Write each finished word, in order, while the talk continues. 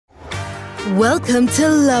Welcome to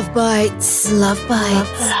Love Bites. Love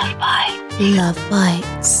Bites. Love Bites. Love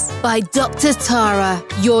Bites. By Dr. Tara,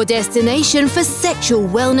 your destination for sexual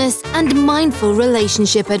wellness and mindful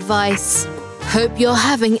relationship advice. Hope you're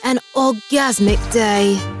having an orgasmic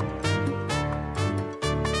day.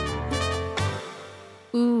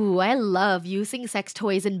 Ooh, I love using sex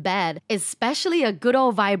toys in bed, especially a good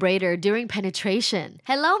old vibrator during penetration.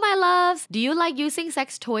 Hello, my loves! Do you like using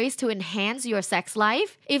sex toys to enhance your sex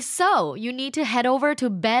life? If so, you need to head over to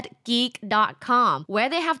bedgeek.com, where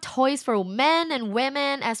they have toys for men and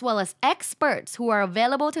women, as well as experts who are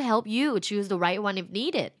available to help you choose the right one if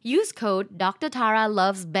needed. Use code Dr. Tara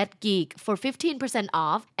Loves BedGeek for 15%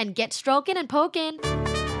 off and get stroking and poking.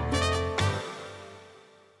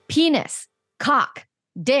 Penis, cock,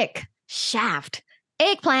 dick, shaft,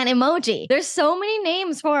 eggplant emoji. There's so many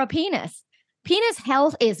names for a penis. Penis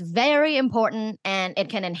health is very important and it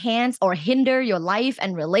can enhance or hinder your life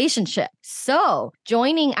and relationship. So,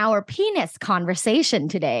 joining our penis conversation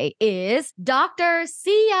today is Dr.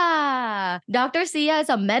 Sia. Dr. Sia is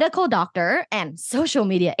a medical doctor and social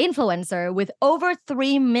media influencer with over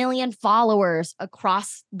 3 million followers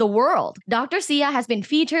across the world. Dr. Sia has been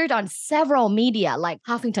featured on several media like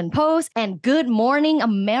Huffington Post and Good Morning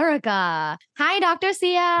America. Hi, Dr.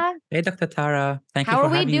 Sia. Hey, Dr. Tara. Thank you How for are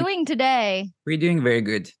we having me. doing today? We're doing very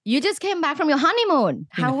good. You just came back from your honeymoon.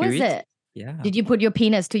 In a How few was weeks. it? Yeah. Did you put your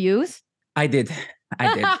penis to use? I did.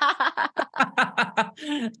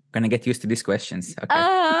 Gonna get used to these questions. Okay.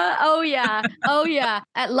 Oh yeah. Oh yeah.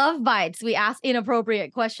 At Love Bites, we ask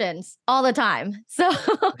inappropriate questions all the time. So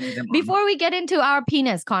Bring them on. before we get into our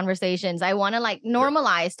penis conversations, I want to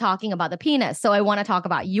normalize talking about the penis. So I want to talk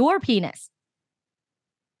about your penis.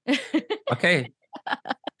 Okay.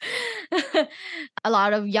 A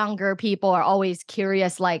lot of younger people are always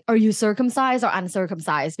curious, like, are you circumcised or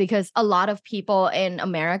uncircumcised? Because a lot of people in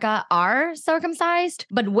America are circumcised.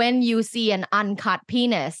 But when you see an uncut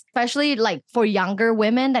penis, especially like for younger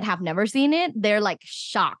women that have never seen it, they're like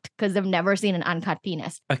shocked because they've never seen an uncut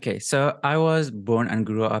penis. Okay. So I was born and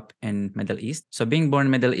grew up in Middle East. So being born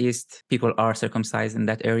in Middle East, people are circumcised in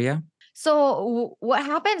that area. So what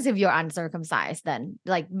happens if you're uncircumcised then?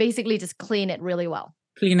 Like basically just clean it really well.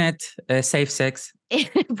 Clean it, safe sex.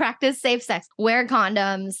 Practice safe sex, wear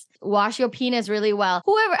condoms, wash your penis really well.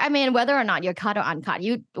 Whether or not you're cut or uncut,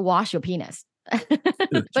 you wash your penis.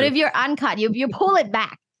 But if you're uncut, you pull it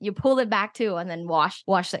back. You pull it back too and then wash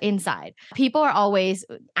the inside. People are always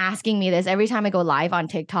asking me this every time I go live on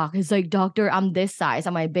TikTok. It's like, doctor, I'm this size.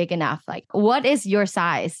 Am I big enough? Like, what is your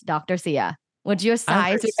size, Dr. Sia? What's your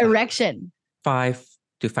size Average erection? 5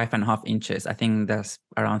 to 5.5 inches. I think that's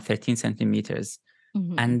around 13 centimeters.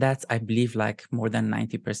 Mhm. And that's, I believe, like more than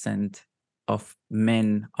 90% of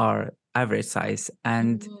men are average size.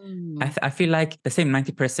 And I feel like the same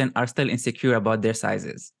 90% are still insecure about their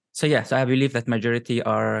sizes. So yeah, so I believe that majority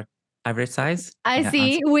are average size. I Yeah,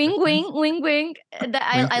 see. Wink, wink, wink, wink.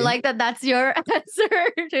 I wink. like that. That's your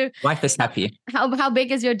answer to Wife is happy. how big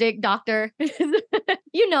is your dick, doctor?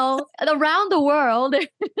 Around the world.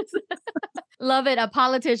 Love it. A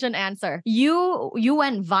politician answer. You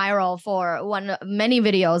went viral for many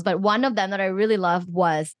videos, but one of them that I really loved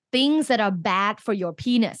was things that are bad for your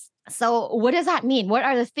penis. So what does that mean? What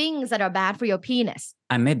are the things that are bad for your penis?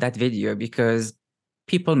 I made that video because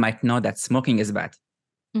people might know that smoking is bad.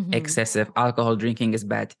 Mhm. Excessive alcohol drinking is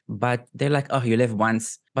bad, but they're like, oh, you live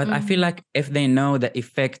once. But I feel like if they know the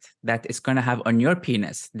effect that it's going to have on your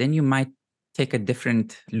penis, then you might take a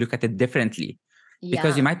different look at it differently.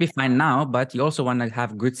 Because you might be fine now, but you also want to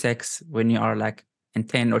have good sex when you are like in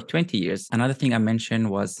 10 or 20 years. Another thing I mentioned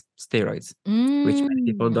was steroids, which many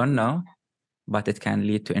people don't know, but it can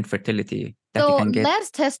lead to infertility that you So can get.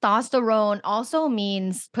 less testosterone also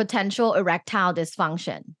means potential erectile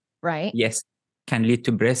dysfunction, right? Yes, can lead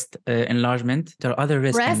to breast enlargement. There are other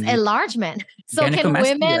risks. Breast enlargement. So can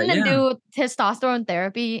Gynecomastia, women yeah. do testosterone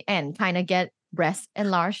therapy and kind of get breast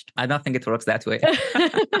enlarged? I don't think it works that way.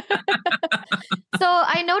 So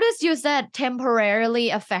I noticed you said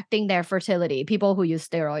temporarily affecting their fertility, people who use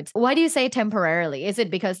steroids. Why do you say temporarily? Is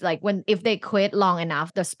it because if they quit long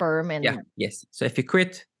enough, the sperm and... Yeah, yes. So if you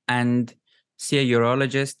quit and see a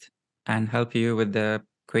urologist and help you with the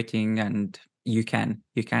quitting, and you can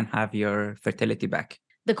have your fertility back.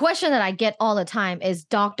 The question that I get all the time is,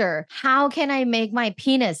 doctor, how can I make my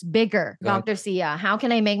penis bigger? God. Dr. Sia, how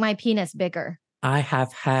can I make my penis bigger? I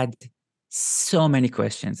have had so many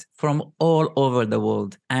questions from all over the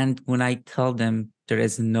world. And when I tell them there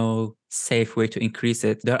is no safe way to increase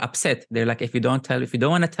it, they're upset. They're like, if you don't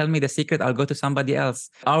want to tell me the secret, I'll go to somebody else.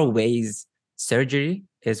 Our ways, surgery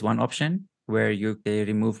is one option, where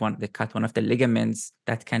they cut one of the ligaments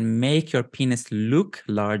that can make your penis look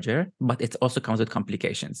larger, but it also comes with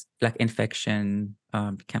complications like infection,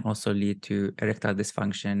 can also lead to erectile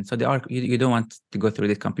dysfunction. So you don't want to go through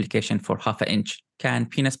the complication for half an inch.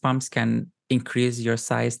 Penis pumps can increase your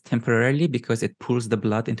size temporarily because it pulls the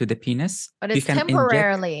blood into the penis. But it's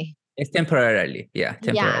temporarily. It's temporarily. Yeah,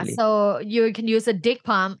 temporarily. Yeah, so you can use a dick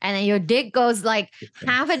pump and then your dick goes like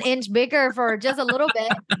half an inch bigger for just a little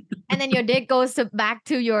bit. And then your dick goes back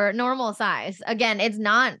to your normal size. Again, it's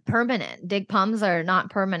not permanent. Dick pumps are not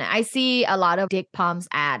permanent. I see a lot of dick pumps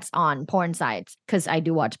ads on porn sites because I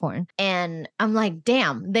do watch porn. And I'm like,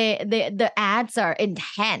 damn, the ads are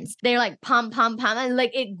intense. They're like pump, pump, pump. And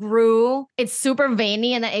like it grew. It's super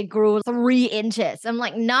veiny and then it grew 3 inches. I'm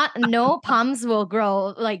like, no pumps will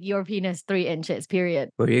grow like your penis 3 inches, period.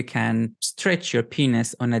 Where you can stretch your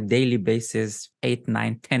penis on a daily basis, 8,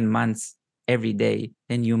 9, 10 months every day,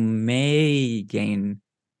 then you may gain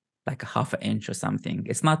like a half an inch or something.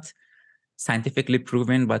 It's not scientifically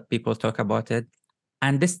proven, but people talk about it.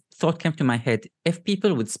 And this thought came to my head. If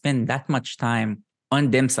people would spend that much time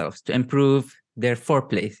on themselves to improve their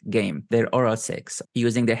foreplay game, their oral sex,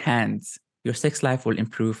 using their hands, your sex life will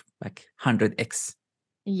improve like 100x.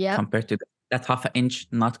 Yeah. Compared to that half an inch,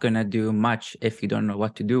 not going to do much if you don't know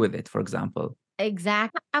what to do with it, for example.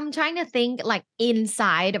 Exactly. I'm trying to think like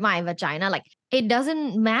inside my vagina, like it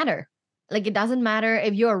doesn't matter. Like it doesn't matter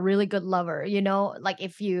if you're a really good lover, like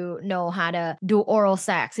if you know how to do oral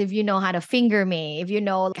sex, if you know how to finger me, if you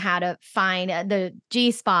know how to find the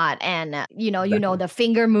G spot and Exactly. the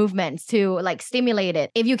finger movements to like stimulate it.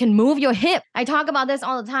 If you can move your hip. I talk about this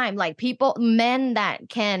all the time. Like men that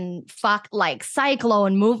can fuck like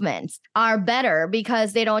cyclone movements are better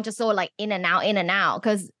because they don't just go like in and out, in and out.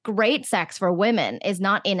 Because great sex for women is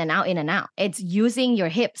not in and out, in and out. It's using your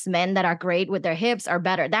hips. Men that are great with their hips are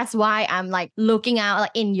better. That's why I'm like looking out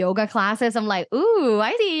like in yoga classes. I'm like, ooh,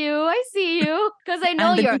 I see you. Because I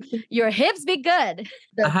know your hips be good.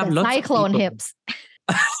 I have the lots cyclone of hips.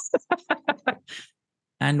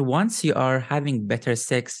 And once you are having better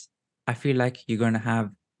sex, I feel like you're going to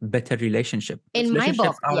have better relationship. In my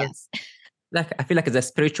book, yes. Like I feel like it's a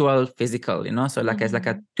spiritual, physical, So like it's like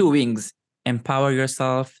a 2 wings. Empower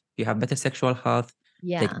yourself. You have better sexual health.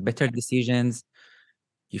 Yeah. Take better decisions.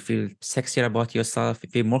 You feel sexier about yourself. You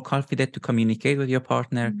feel more confident to communicate with your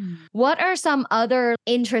partner. What are some other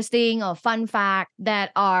interesting or fun facts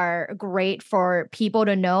that are great for people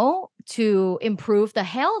to know to improve the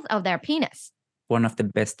health of their penis? One of the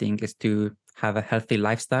best things is to have a healthy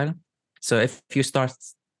lifestyle. So if you start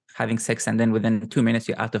having sex and then within 2 minutes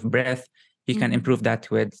you're out of breath, you can improve that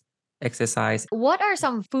with exercise. What are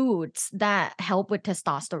some foods that help with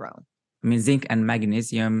testosterone? I mean, zinc and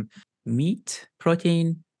magnesium, meat,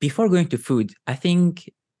 protein. Before going to food, I think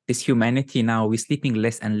this humanity now, we're sleeping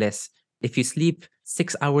less and less. If you sleep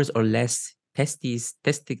 6 hours or less, testes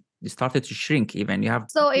started to shrink even.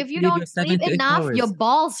 So if you don't sleep enough, your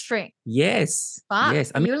balls shrink. Yes. Fuck.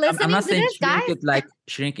 Yes. I mean, you listening I'm not to saying this, shrink guys? it like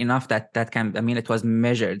shrink enough that can, I mean, it was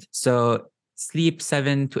measured. So sleep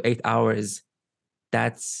 7 to 8 hours.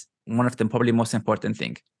 That's one of the probably most important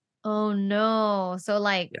thing. Oh no. So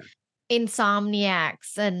like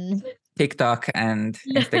insomniacs and TikTok and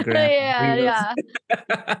Instagram. yeah.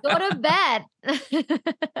 Go to bed.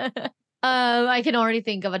 I can already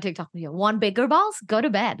think of a TikTok video. Want bigger balls? Go to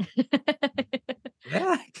bed.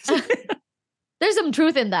 Yeah. There's some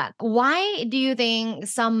truth in that. Why do you think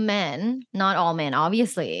some men, not all men,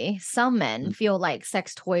 obviously, some men feel like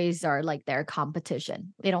sex toys are like their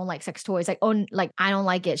competition? They don't like sex toys. Like, oh, like I don't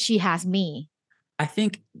like it. She has me. I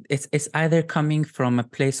think it's either coming from a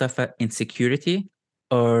place of insecurity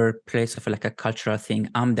or place of like a cultural thing.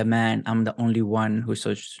 I'm the man. I'm the only one who's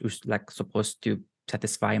like supposed to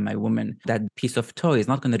satisfy my woman. That piece of toy is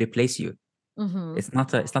not going to replace you. It's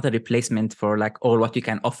not a replacement for like all what you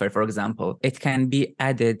can offer. For example, it can be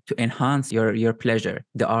added to enhance your pleasure.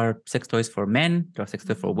 There are sex toys for men. There are sex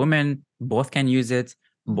toys for women. Both can use it.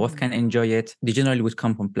 Both can enjoy it. They generally would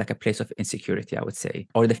come from like a place of insecurity, I would say,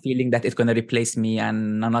 or the feeling that it's going to replace me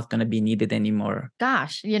and I'm not going to be needed anymore.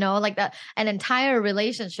 Gosh, like that, an entire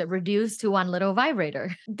relationship reduced to one little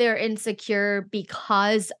vibrator. They're insecure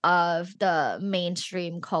because of the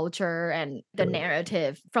mainstream culture and the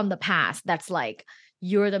narrative from the past. That's like,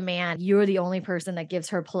 you're the man, you're the only person that gives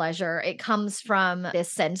her pleasure. It comes from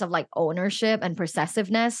this sense of like ownership and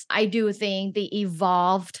possessiveness. I do think the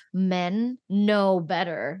evolved men know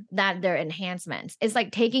better that they're enhancements. It's like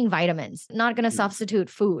taking vitamins, not going to substitute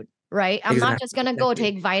food. Right? I'm not just going to go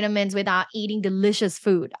take vitamins without eating delicious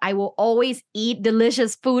food. I will always eat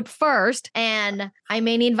delicious food first and I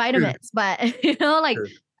may need vitamins, but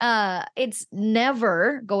It's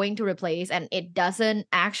never going to replace, and it doesn't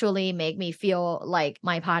actually make me feel like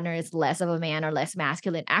my partner is less of a man or less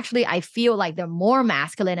masculine. Actually, I feel like they're more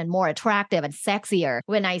masculine and more attractive and sexier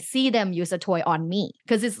when I see them use a toy on me.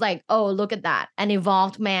 Because it's like, oh, look at that. An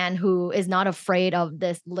evolved man who is not afraid of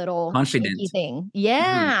this little Confident. shaky thing.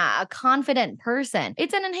 Yeah, a confident person.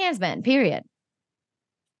 It's an enhancement, period.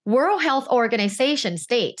 World Health Organization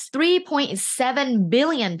states 3.7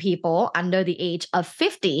 billion people under the age of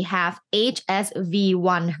 50 have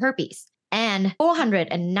HSV1 herpes, and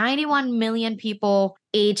 491 million people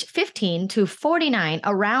age 15 to 49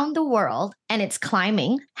 around the world, and it's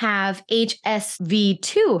climbing, have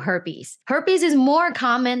HSV2 herpes. Herpes is more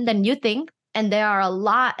common than you think, and there are a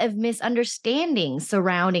lot of misunderstandings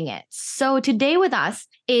surrounding it. So today with us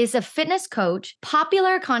is a fitness coach,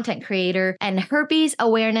 popular content creator, and herpes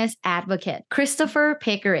awareness advocate, Christopher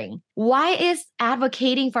Pickering. Why is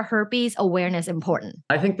advocating for herpes awareness important?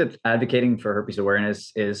 I think that advocating for herpes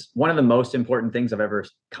awareness is one of the most important things I've ever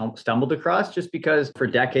stumbled across, just because for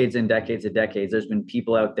decades and decades and decades, there's been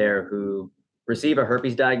people out there who receive a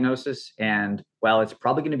herpes diagnosis, and while it's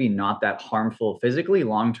probably going to be not that harmful physically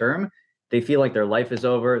long term, they feel like their life is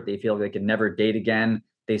over. They feel like they can never date again.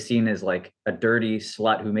 They're seen as like a dirty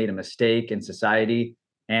slut who made a mistake in society.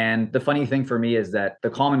 And the funny thing for me is that the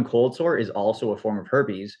common cold sore is also a form of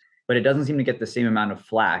herpes, but it doesn't seem to get the same amount of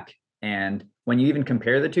flack. And when you even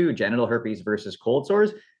compare the two, genital herpes versus cold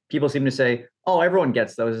sores, people seem to say, oh, everyone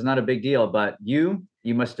gets those. It's not a big deal. But you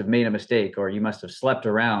must have made a mistake, or you must have slept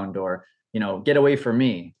around, or, get away from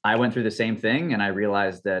me. I went through the same thing, and I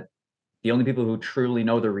realized that the only people who truly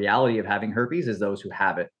know the reality of having herpes is those who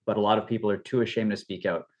have it. But a lot of people are too ashamed to speak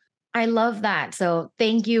out. I love that. So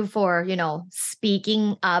thank you for,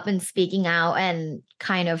 speaking up and speaking out and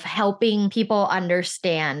kind of helping people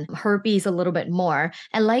understand herpes a little bit more.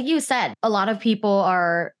 And like you said, a lot of people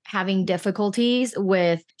are having difficulties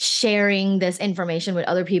with sharing this information with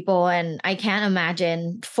other people. And I can't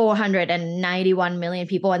imagine 491 million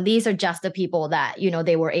people, and these are just the people that,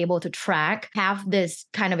 they were able to track, have this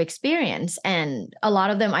kind of experience. And a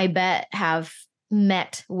lot of them, I bet, have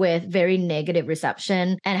met with very negative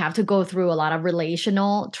reception and have to go through a lot of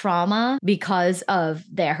relational trauma because of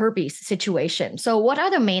their herpes situation. So what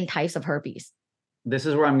are the main types of herpes? This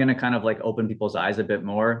is where I'm going to kind of like open people's eyes a bit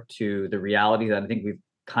more to the reality that I think we've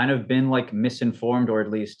kind of been like misinformed, or at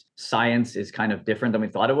least science is kind of different than we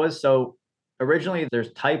thought it was. So originally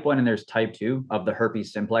there's type 1 and there's type 2 of the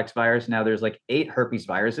herpes simplex virus. Now there's like 8 herpes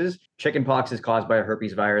viruses. Chickenpox is caused by a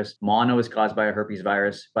herpes virus. Mono is caused by a herpes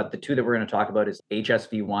virus. But the two that we're going to talk about is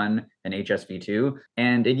HSV1 and HSV2.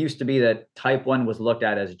 And it used to be that type 1 was looked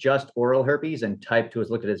at as just oral herpes and type 2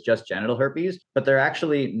 is looked at as just genital herpes, but they're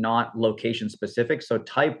actually not location specific. So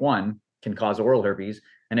type 1 can cause oral herpes,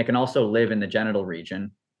 and it can also live in the genital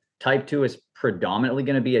region. Type 2 is predominantly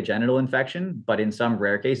going to be a genital infection, but in some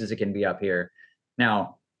rare cases, it can be up here.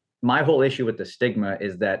 Now, my whole issue with the stigma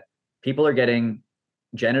is that people are getting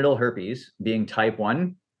genital herpes, being type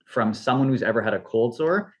 1, from someone who's ever had a cold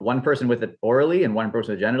sore. One person with it orally and one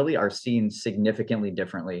person with it genitally are seen significantly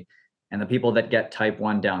differently. And the people that get type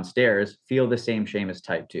 1 downstairs feel the same shame as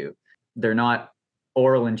type 2. They're not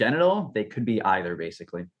oral and genital. They could be either,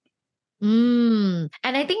 basically. And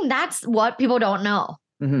I think that's what people don't know.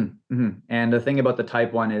 And the thing about the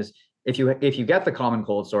type 1 is if you get the common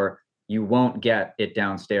cold sore, you won't get it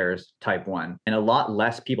downstairs type 1. And a lot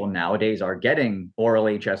less people nowadays are getting oral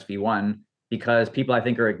HSV1 because people, I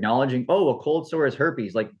think, are acknowledging, oh, a cold sore is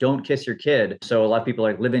herpes, like don't kiss your kid. So a lot of people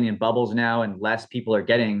are living in bubbles now, and less people are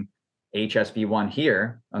getting HSV1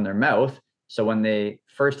 here on their mouth. So when they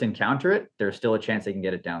first encounter it, there's still a chance they can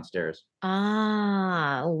get it downstairs.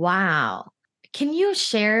 Ah, wow. Can you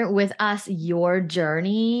share with us your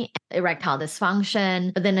journey, erectile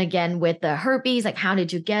dysfunction, but then again with the herpes, like how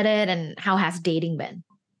did you get it and how has dating been?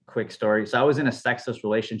 Quick story. So I was in a sexless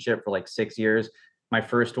relationship for like 6 years. My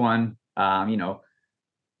first one,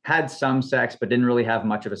 had some sex, but didn't really have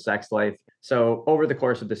much of a sex life. So over the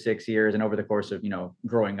course of the 6 years and over the course of,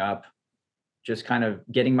 growing up, just kind of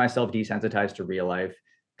getting myself desensitized to real life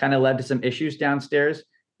kind of led to some issues downstairs.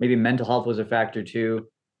 Maybe mental health was a factor too.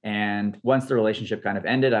 And once the relationship kind of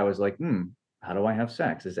ended, I was like, how do I have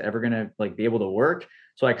sex? Is it ever going to be able to work?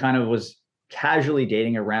 So I kind of was casually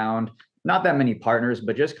dating around, not that many partners,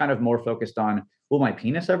 but just kind of more focused on, will my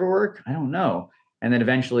penis ever work? I don't know. And then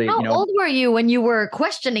eventually, how old were you when you were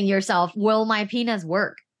questioning yourself, will my penis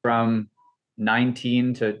work? From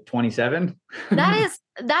 19 to 27. That is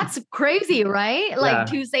That's crazy, right? Like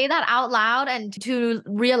Yeah. to say that out loud and to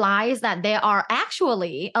realize that there are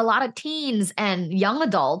actually a lot of teens and young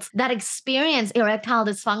adults that experience erectile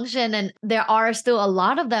dysfunction. And there are still a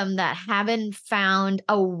lot of them that haven't found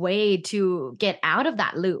a way to get out of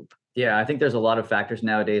that loop. Yeah, I think there's a lot of factors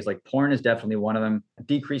nowadays. Like porn is definitely one of them.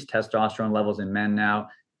 Decreased testosterone levels in men now.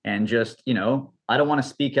 And just, I don't want to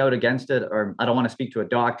speak out against it, or I don't want to speak to a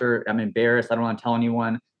doctor. I'm embarrassed. I don't want to tell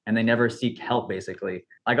anyone. And they never seek help, basically.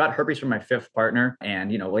 I got herpes from my fifth partner,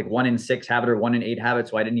 and, like 1 in 6 have it or 1 in 8 have it.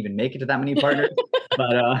 So I didn't even make it to that many partners.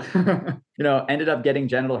 But, ended up getting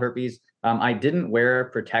genital herpes. I didn't wear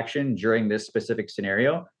protection during this specific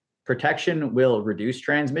scenario. Protection will reduce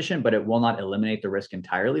transmission, but it will not eliminate the risk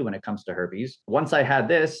entirely when it comes to herpes. Once I had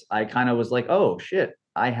this, I kind of was like, oh shit,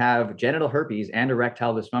 I have genital herpes and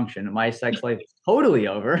erectile dysfunction. My sex life is totally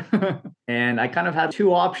over. And I kind of had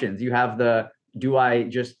 2 options. You have do I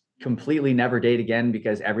just completely never date again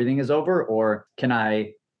because everything is over? Or can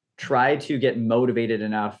I try to get motivated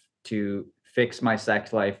enough to fix my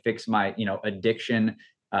sex life, fix my, addiction,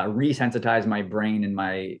 resensitize my brain and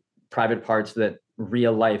my private parts that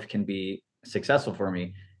real life can be successful for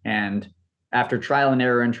me. And after trial and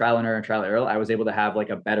error and trial and error and trial and error, I was able to have like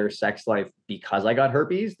a better sex life because I got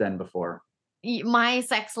herpes than before. My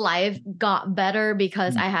sex life got better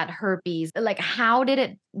because I had herpes. Like, how did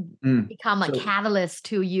it become a catalyst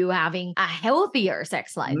to you having a healthier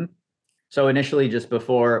sex life? So initially, just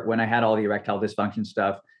before, when I had all the erectile dysfunction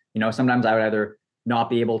stuff, sometimes I would either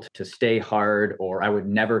not be able to stay hard, or I would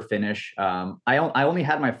never finish. I only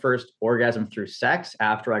had my first orgasm through sex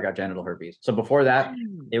after I got genital herpes. So before that,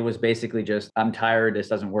 it was basically just, I'm tired, this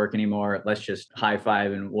doesn't work anymore, let's just high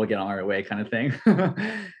five and we'll get on our way kind of thing.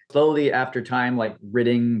 Slowly after time, like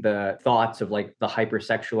ridding the thoughts of like the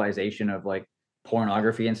hypersexualization of like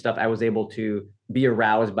pornography and stuff, I was able to be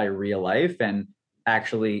aroused by real life and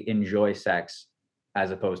actually enjoy sex,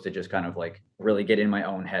 as opposed to just kind of like really get in my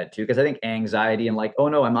own head too. Because I think anxiety and like, oh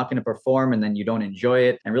no, I'm not going to perform, and then you don't enjoy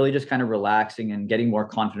it, and really just kind of relaxing and getting more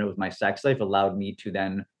confident with my sex life allowed me to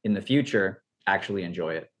then in the future actually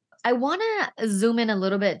enjoy it. I want to zoom in a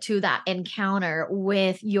little bit to that encounter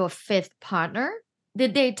with your fifth partner.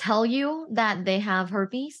 Did they tell you that they have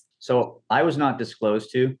herpes? So I was not disclosed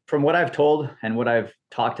to. From what I've told and what I've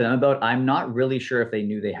talked to them about, I'm not really sure if they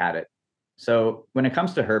knew they had it. So when it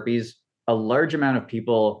comes to herpes, a large amount of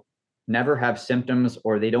people never have symptoms,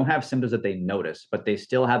 or they don't have symptoms that they notice, but they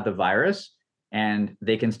still have the virus and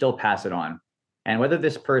they can still pass it on. And whether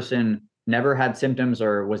this person never had symptoms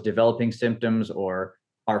or was developing symptoms, or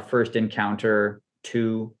our first encounter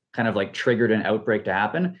to kind of like triggered an outbreak to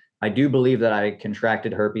happen, I do believe that I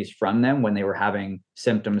contracted herpes from them when they were having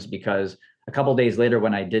symptoms, because a couple of days later,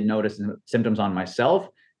 when I did notice symptoms on myself,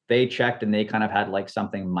 they checked and they kind of had like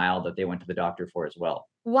something mild that they went to the doctor for as well.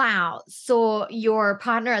 Wow. So your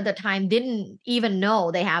partner at the time didn't even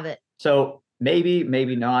know they have it. So maybe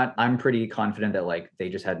not. I'm pretty confident that like they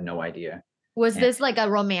just had no idea. Was this like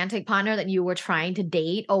a romantic partner that you were trying to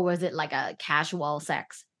date, or was it like a casual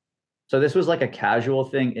sex? So this was like a casual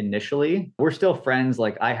thing initially. We're still friends.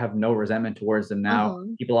 Like I have no resentment towards them now.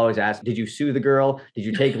 People always ask, did you sue the girl? Did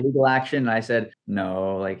you take legal action? And I said,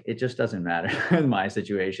 no, like it just doesn't matter in my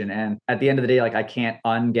situation. And at the end of the day, like I can't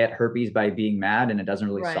unget herpes by being mad, and it doesn't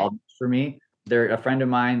really solve it for me. They're a friend of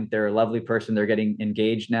mine. They're a lovely person. They're getting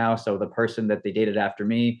engaged now. So the person that they dated after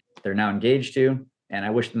me, they're now engaged to, and I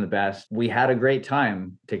wish them the best. We had a great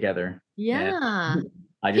time together. Yeah.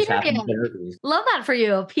 I just happened to get herpes. Love that for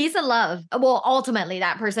you. Peace and love. Well, ultimately,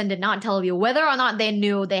 that person did not tell you whether or not they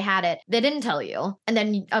knew they had it. They didn't tell you. And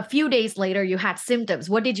then a few days later, you had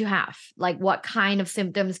symptoms. What did you have? Like what kind of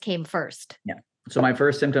symptoms came first? Yeah. So my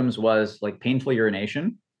first symptoms was like painful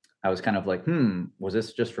urination. I was kind of like, was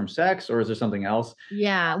this just from sex, or is there something else?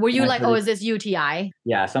 Yeah. Were you like, oh, is this UTI?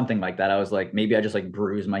 Yeah, something like that. I was like, maybe I just like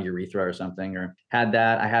bruised my urethra or something, or had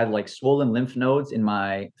that. I had like swollen lymph nodes in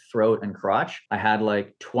my throat and crotch. I had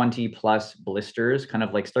like 20 plus blisters kind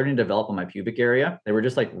of like starting to develop on my pubic area. They were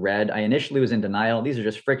just like red. I initially was in denial. These are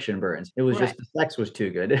just friction burns. It was just the sex was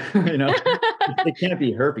too good. It can't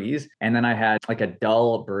be herpes. And then I had like a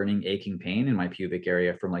dull burning aching pain in my pubic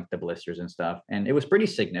area from like the blisters and stuff. And it was pretty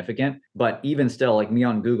significant. But even still, like me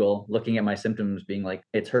on Google looking at my symptoms being like,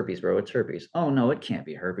 it's herpes, bro, it's herpes. Oh no, it can't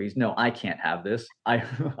be herpes. No, I can't have this. I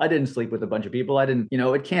didn't sleep with a bunch of people.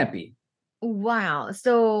 It can't be. Wow.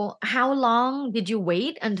 So how long did you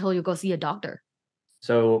wait until you go see a doctor?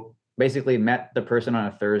 So basically met the person on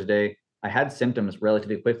a Thursday. I had symptoms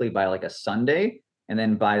relatively quickly by like a Sunday. And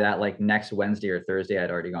then by that like next Wednesday or Thursday,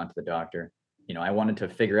 I'd already gone to the doctor. I wanted to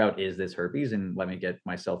figure out, is this herpes? And let me get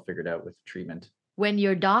myself figured out with treatment. When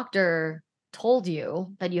your doctor told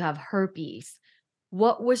you that you have herpes,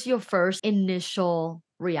 what was your first initial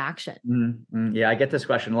reaction? Yeah, I get this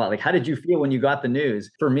question a lot. Like, how did you feel when you got the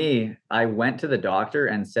news? For me, I went to the doctor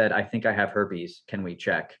and said, I think I have herpes. Can we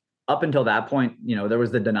check? Up until that point, there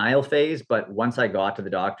was the denial phase. But once I got to the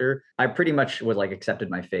doctor, I pretty much was like accepted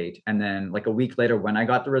my fate. And then like a week later, when I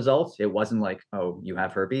got the results, it wasn't like, oh, you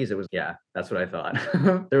have herpes. It was, yeah, that's what I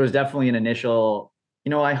thought. There was definitely an initial,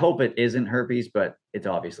 I hope it isn't herpes, but it's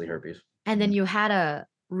obviously herpes. And then you had a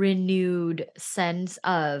renewed sense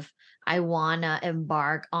of, I wanna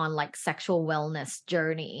embark on like sexual wellness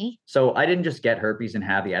journey. So I didn't just get herpes and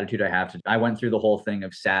have the attitude I have to. I went through the whole thing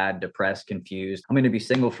of sad, depressed, confused. I'm going to be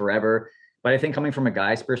single forever. But I think coming from a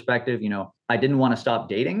guy's perspective, I didn't want to stop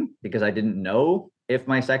dating because I didn't know if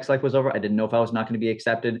my sex life was over. I didn't know if I was not going to be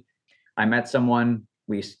accepted. I met someone.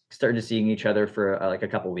 We started seeing each other for like a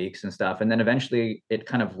couple weeks and stuff. And then eventually it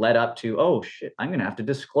kind of led up to, oh shit, I'm going to have to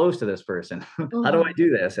disclose to this person. How do I do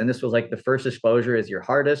this? And this was like the first disclosure is your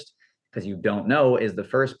hardest, because you don't know, is the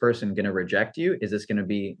first person going to reject you? Is this going to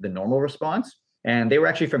be the normal response? And they were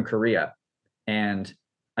actually from Korea. And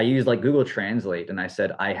I used like Google Translate and I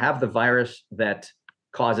said, I have the virus that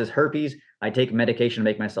causes herpes. I take medication to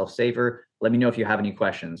make myself safer. Let me know if you have any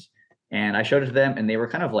questions. And I showed it to them and they were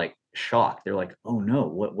kind of like shocked. They're like, oh no,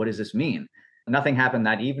 what does this mean? Nothing happened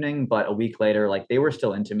that evening, but a week later, like they were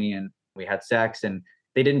still into me and we had sex and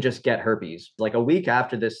they didn't just get herpes. Like a week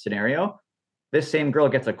after this scenario, this same girl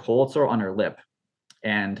gets a cold sore on her lip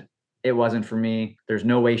and it wasn't for me. There's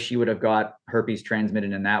no way she would have got herpes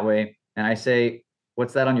transmitted in that way. And I say,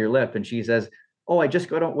 what's that on your lip? And she says, oh, I just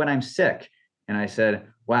go to when I'm sick. And I said,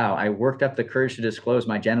 wow, I worked up the courage to disclose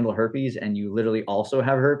my genital herpes and you literally also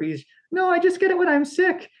have herpes? No, I just get it when I'm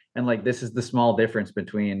sick. And like, this is the small difference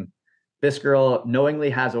between this girl knowingly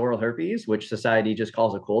has oral herpes, which society just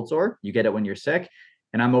calls a cold sore. You get it when you're sick.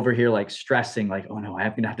 And I'm over here like stressing, like, oh no,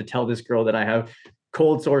 I'm gonna have to tell this girl that I have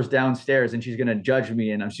cold sores downstairs and she's gonna judge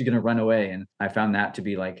me and she's gonna run away. And I found that to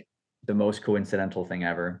be like the most coincidental thing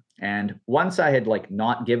ever. And once I had like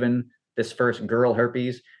not given this first girl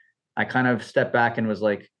herpes, I kind of stepped back and was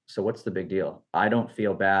like, so what's the big deal? I don't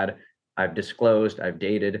feel bad. I've disclosed, I've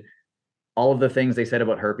dated. All of the things they said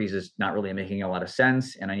about herpes is not really making a lot of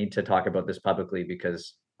sense. And I need to talk about this publicly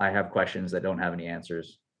because I have questions that don't have any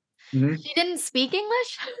answers. She didn't speak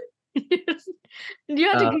English?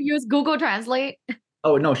 You had to use Google Translate?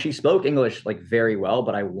 Oh, no, she spoke English like very well,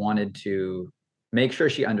 but I wanted to make sure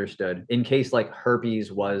she understood in case like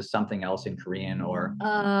herpes was something else in Korean or.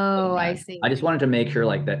 Oh, I see. I just wanted to make sure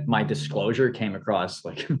like that my disclosure came across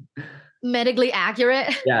like medically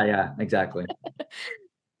accurate. Yeah, exactly.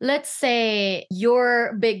 Let's say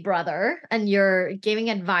you're big brother and you're giving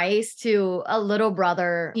advice to a little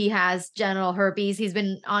brother. He has genital herpes. He's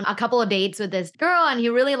been on a couple of dates with this girl and he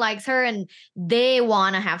really likes her and they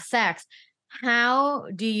want to have sex. How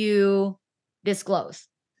do you disclose?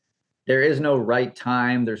 There is no right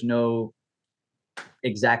time. There's no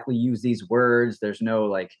exactly use these words. There's no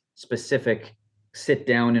like specific sit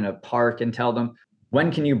down in a park and tell them.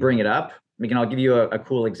 When can you bring it up? I'll give you a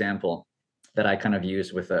cool example that I kind of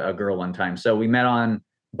used with a girl one time. So we met on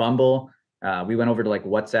Bumble. We went over to like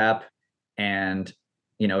WhatsApp and,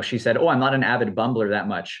 she said, oh, I'm not an avid Bumbler that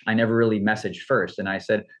much. I never really messaged first. And I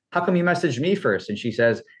said, how come you messaged me first? And she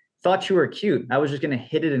says, thought you were cute. I was just going to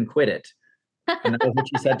hit it and quit it. And that was what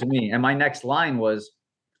she said to me. And my next line was,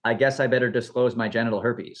 I guess I better disclose my genital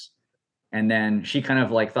herpes. And then she kind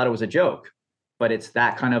of like thought it was a joke, but it's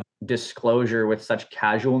that kind of disclosure with such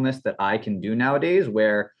casualness that I can do nowadays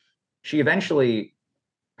where she eventually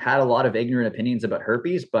had a lot of ignorant opinions about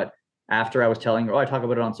herpes, but after I was telling her, oh, I talk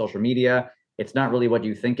about it on social media, it's not really what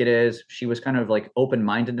you think it is. She was kind of like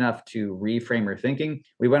open-minded enough to reframe her thinking.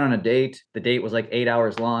 We went on a date. The date was like 8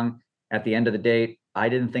 hours long. At the end of the date, I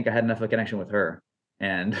didn't think I had enough of a connection with her.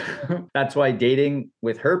 And that's why dating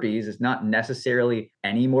with herpes is not necessarily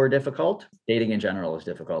any more difficult. Dating in general is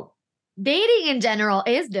difficult. Dating in general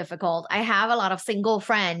is difficult. I have a lot of single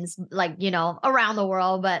friends, like, around the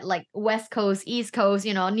world, but like West Coast, East Coast,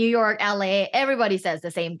 New York, LA, everybody says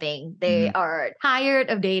the same thing. They are tired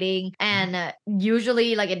of dating. And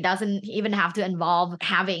usually, like, it doesn't even have to involve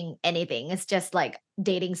having anything. It's just like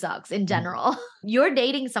dating sucks in general. You're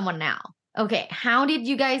dating someone now. Okay, how did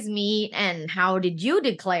you guys meet and how did you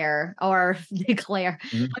declare? How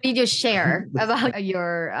did you share about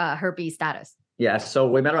your herpes status? Yeah, so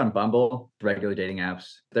we met on Bumble, regular dating apps.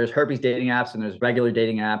 There's herpes dating apps and there's regular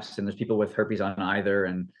dating apps and there's people with herpes on either.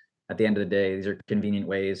 And at the end of the day, these are convenient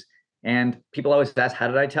ways. And people always ask, how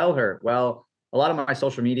did I tell her? Well, a lot of my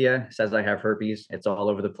social media says I have herpes. It's all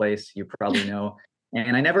over the place. You probably know.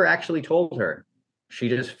 And I never actually told her. She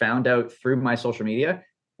just found out through my social media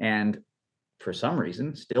and for some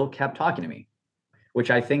reason still kept talking to me, which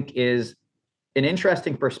I think is an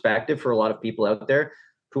interesting perspective for a lot of people out there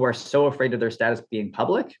who are so afraid of their status being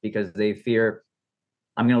public because they fear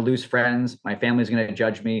I'm going to lose friends. My family's going to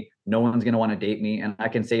judge me. No one's going to want to date me. And I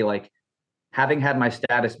can say, like, having had my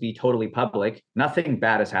status be totally public, nothing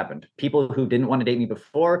bad has happened. People who didn't want to date me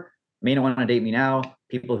before may not want to date me now.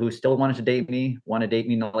 People who still wanted to date me want to date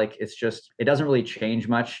me. Like, it's just, it doesn't really change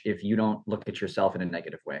much if you don't look at yourself in a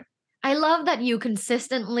negative way. I love that you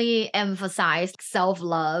consistently emphasize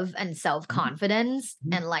self-love and self-confidence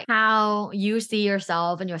and like how you see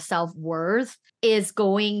yourself and your self-worth is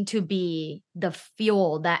going to be the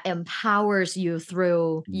fuel that empowers you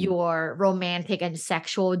through your romantic and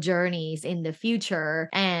sexual journeys in the future.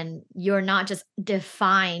 And you're not just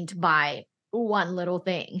defined by one little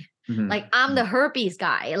thing. Like, I'm the herpes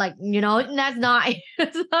guy. Like, that's not,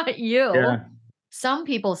 that's not you. Yeah. Some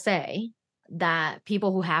people say that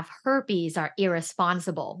people who have herpes are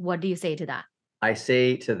irresponsible. What do you say to that? I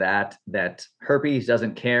say to that herpes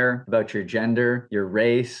doesn't care about your gender, your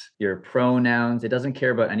race, your pronouns. It doesn't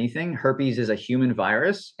care about anything. Herpes is a human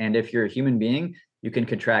virus. And if you're a human being, you can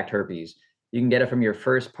contract herpes. You can get it from your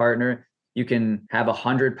first partner. You can have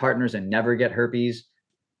 100 partners and never get herpes.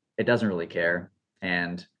 It doesn't really care.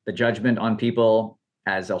 And the judgment on people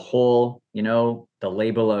as a whole, the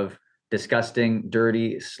label of disgusting,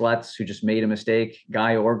 dirty sluts who just made a mistake,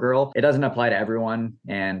 guy or girl, it doesn't apply to everyone.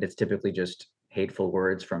 And it's typically just hateful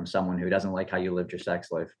words from someone who doesn't like how you lived your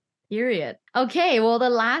sex life. Period. Okay, well, the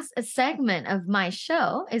last segment of my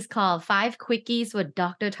show is called 5 Quickies with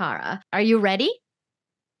Dr. Tara. Are you ready?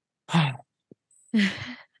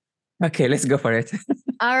 Okay, let's go for it.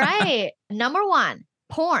 All right. Number 1,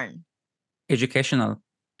 porn. Educational.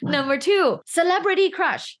 Number 2, celebrity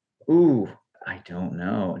crush. Ooh, I don't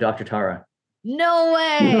know. Dr. Tara. No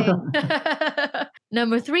way.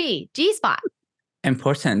 Number 3, G-spot.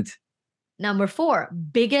 Important. Number 4,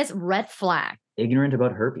 biggest red flag. Ignorant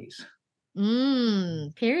about herpes.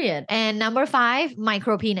 Period. And number 5,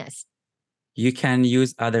 micro penis. You can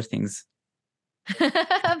use other things.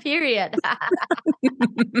 Period.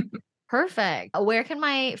 Perfect. Where can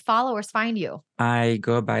my followers find you? I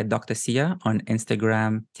go by Dr. Sia on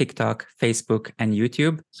Instagram, TikTok, Facebook, and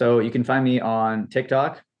YouTube. So you can find me on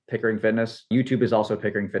TikTok, Pickering Fitness. YouTube is also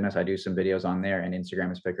Pickering Fitness. I do some videos on there, and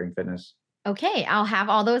Instagram is Pickering Fitness. Okay, I'll have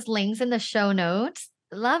all those links in the show notes.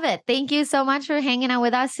 Love it. Thank you so much for hanging out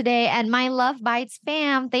with us today. And my Love Bites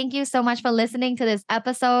fam, thank you so much for listening to this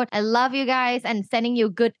episode. I love you guys and sending you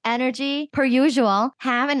good energy. Per usual,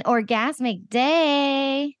 have an orgasmic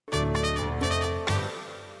day.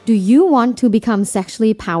 Do you want to become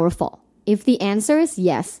sexually powerful? If the answer is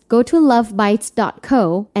yes, go to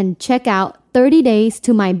lovebites.co and check out 30 Days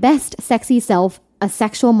to My Best Sexy Self, a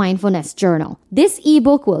sexual mindfulness journal. This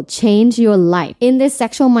ebook will change your life. In this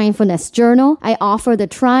sexual mindfulness journal, I offer the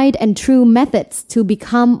tried and true methods to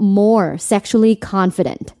become more sexually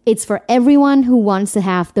confident. It's for everyone who wants to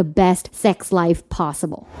have the best sex life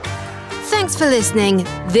possible. Thanks for listening.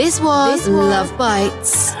 This was Love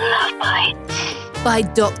Bites. Love Bites. By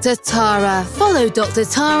Dr. Tara. Follow Dr.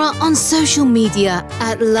 Tara on social media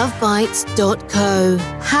at lovebites.co.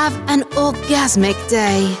 Have an orgasmic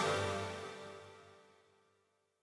day.